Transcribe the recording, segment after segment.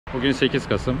Bugün 8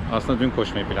 Kasım. Aslında dün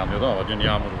koşmayı planlıyordum ama dün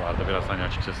yağmur vardı. Biraz hani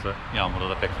açıkçası yağmurda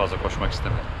da pek fazla koşmak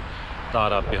istemedim.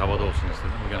 Daha rahat bir havada olsun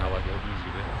istedim. Bugün hava gördüğünüz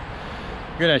gibi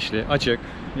güneşli, açık.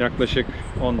 Yaklaşık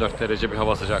 14 derece bir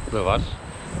hava sıcaklığı var.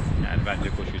 Yani bence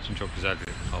koşu için çok güzel bir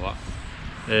hava.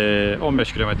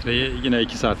 15 kilometreyi yine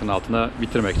 2 saatin altına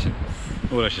bitirmek için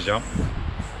uğraşacağım.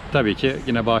 Tabii ki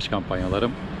yine bağış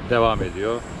kampanyalarım devam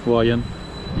ediyor. Bu ayın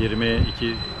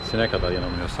 22'sine kadar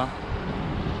yanılmıyorsam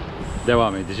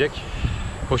devam edecek.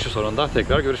 Koşu sonunda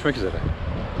tekrar görüşmek üzere.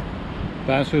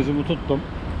 Ben sözümü tuttum.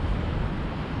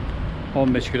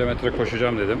 15 kilometre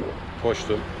koşacağım dedim.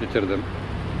 Koştum, bitirdim.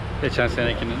 Geçen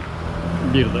senekinin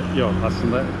bir de yok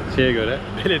aslında şeye göre,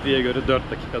 belediyeye göre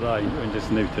 4 dakika daha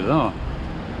öncesinde bitirdim ama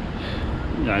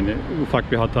yani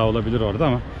ufak bir hata olabilir orada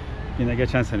ama yine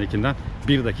geçen senekinden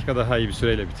 1 dakika daha iyi bir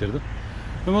süreyle bitirdim.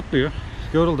 Ve mutluyum.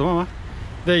 Yoruldum ama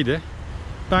değdi.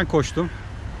 Ben koştum.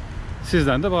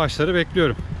 Sizden de bağışları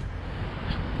bekliyorum.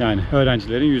 Yani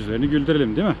öğrencilerin yüzlerini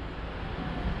güldürelim değil mi?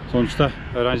 Sonuçta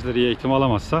öğrenciler iyi eğitim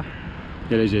alamazsa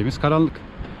geleceğimiz karanlık.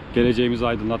 Geleceğimizi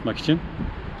aydınlatmak için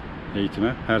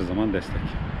eğitime her zaman destek.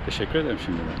 Teşekkür ederim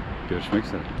şimdiden. Görüşmek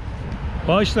üzere.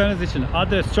 Bağışlarınız için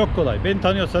adres çok kolay. Beni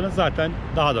tanıyorsanız zaten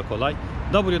daha da kolay.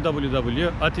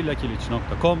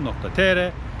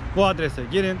 www.atillakilic.com.tr Bu adrese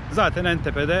girin. Zaten en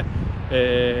tepede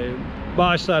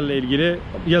bağışlarla ilgili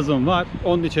yazım var.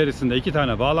 Onun içerisinde 2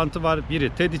 tane bağlantı var.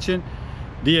 Biri TED için,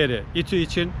 diğeri İTÜ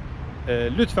için.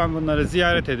 Lütfen bunları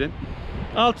ziyaret edin.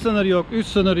 Alt sınır yok, üst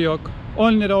sınır yok.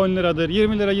 10 lira 10 liradır,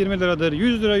 20 lira 20 liradır,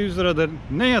 100 lira 100 liradır.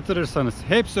 Ne yatırırsanız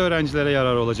hepsi öğrencilere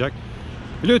yarar olacak.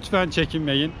 Lütfen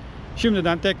çekinmeyin.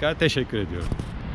 Şimdiden tekrar teşekkür ediyorum.